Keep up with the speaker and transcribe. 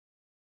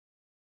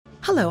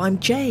Hello, I'm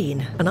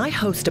Jane, and I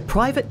host a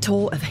private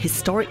tour of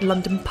historic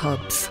London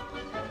pubs.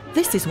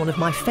 This is one of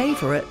my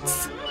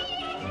favourites.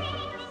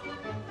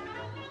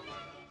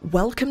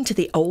 Welcome to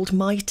the old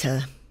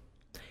Mitre.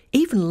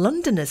 Even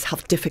Londoners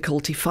have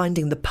difficulty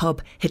finding the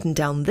pub hidden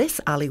down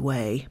this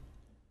alleyway.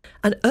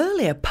 An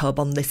earlier pub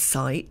on this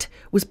site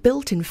was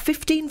built in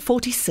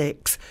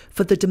 1546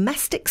 for the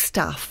domestic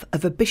staff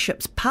of a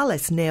bishop's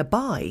palace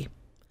nearby.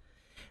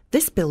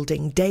 This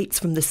building dates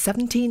from the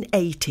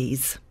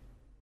 1780s.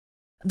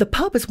 The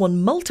pub has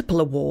won multiple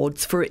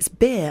awards for its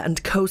beer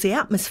and cosy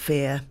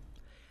atmosphere.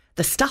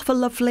 The staff are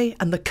lovely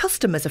and the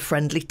customers are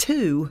friendly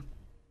too.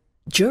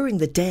 During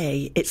the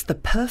day, it's the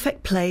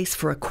perfect place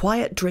for a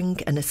quiet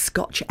drink and a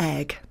Scotch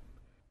egg.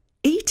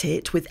 Eat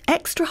it with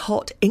extra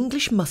hot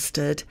English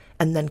mustard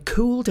and then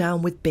cool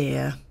down with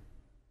beer.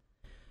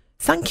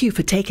 Thank you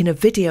for taking a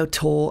video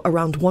tour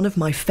around one of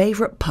my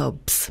favourite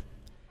pubs.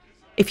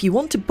 If you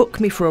want to book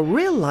me for a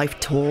real-life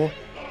tour,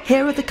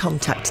 here are the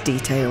contact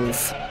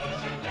details.